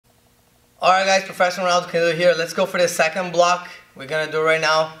Alright guys, Professor Ronaldo Candido here. Let's go for the second block. We're gonna do right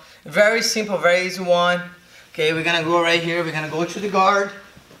now. Very simple, very easy one. Okay, we're gonna go right here. We're gonna go to the guard.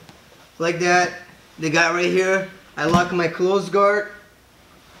 Like that. The guy right here. I lock my closed guard.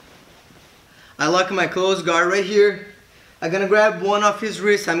 I lock my closed guard right here. I'm gonna grab one of his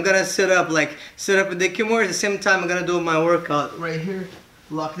wrists. I'm gonna sit up with the kimono. At the same time, I'm gonna do my workout right here.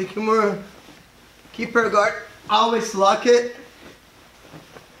 Lock the kimono. Keep her guard. Always lock it.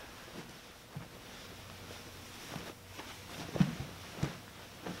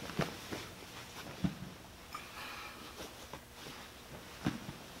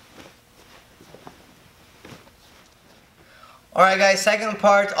 Alright guys, second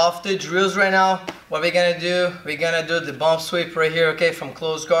part of the drills right now. What we're gonna do the bump sweep right here, okay, from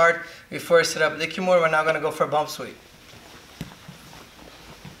closed guard. We first set up the kimono, we're now gonna go for bump sweep.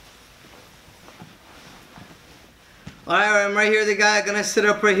 Alright, I'm right here, the guy, I'm gonna sit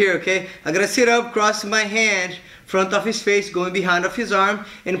up right here, okay? I'm gonna sit up, crossing my hand, front of his face, going behind of his arm,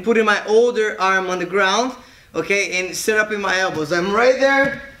 and putting my older arm on the ground, okay, and sit up in my elbows. I'm right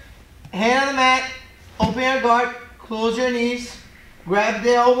there, hand on the mat, open your guard, close your knees, grab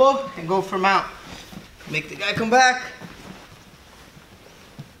the elbow, and go for mount. Make the guy come back.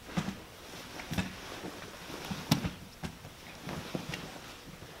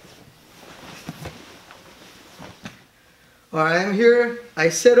 Alright, I'm here. I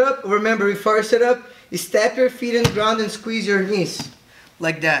sit up. Remember, before I sit up, you step your feet in the ground and squeeze your knees.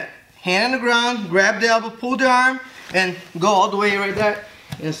 Like that. Hand on the ground, grab the elbow, pull the arm, and go all the way right there.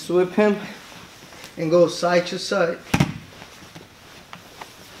 And sweep him. And go side to side.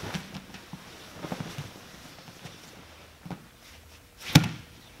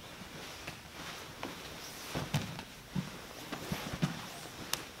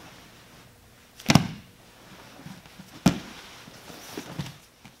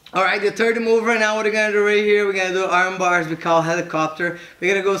 Alright, the third move right now, what we're gonna do right here, we're gonna do arm bars, we call helicopter.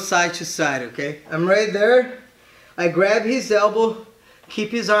 We're gonna go side to side, okay? I'm right there. I grab his elbow,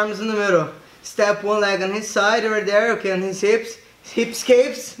 keep his arms in the middle. Step one leg on his side right there, okay, on his hips.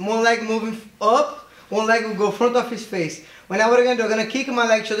 Hipscapes, one leg moving up, one leg will go front of his face. Well, now what I'm gonna do, I'm gonna kick my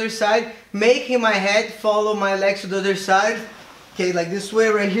leg to the other side, making my head follow my legs to the other side. Okay, like this way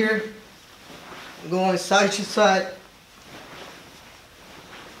right here. Going side to side.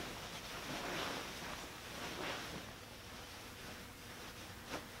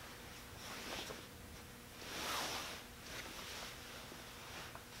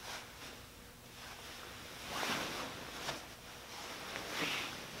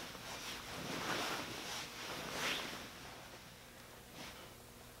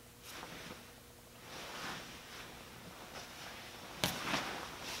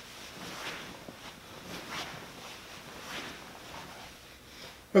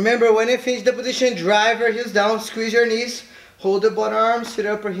 Remember, when you finish the position, drive your heels down, squeeze your knees, hold the bottom arm, sit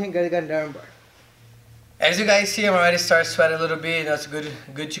up right here, and got the arm bar. As you guys see, I'm already starting to sweat a little bit. That's good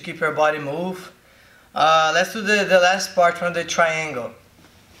to keep your body move. Let's do the last part from the triangle.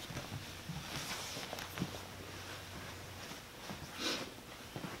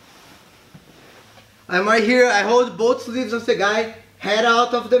 I'm right here. I hold both sleeves of the guy, head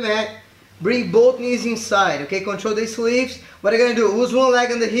out of the mat. Bring both knees inside, okay? Control the sleeves. What I'm gonna do, use one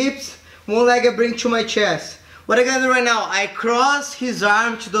leg on the hips, one leg I bring to my chest. What I'm gonna do right now, I cross his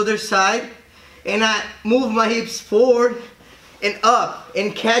arm to the other side, and I move my hips forward and up,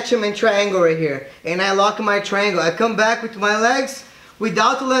 and catch him in triangle right here. And I lock my triangle. I come back with my legs,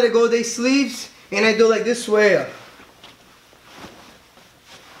 without letting go of the sleeves, and I do like this way up.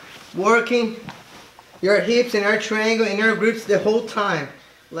 Working your hips and your triangle and your grips the whole time,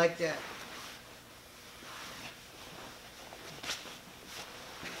 like that.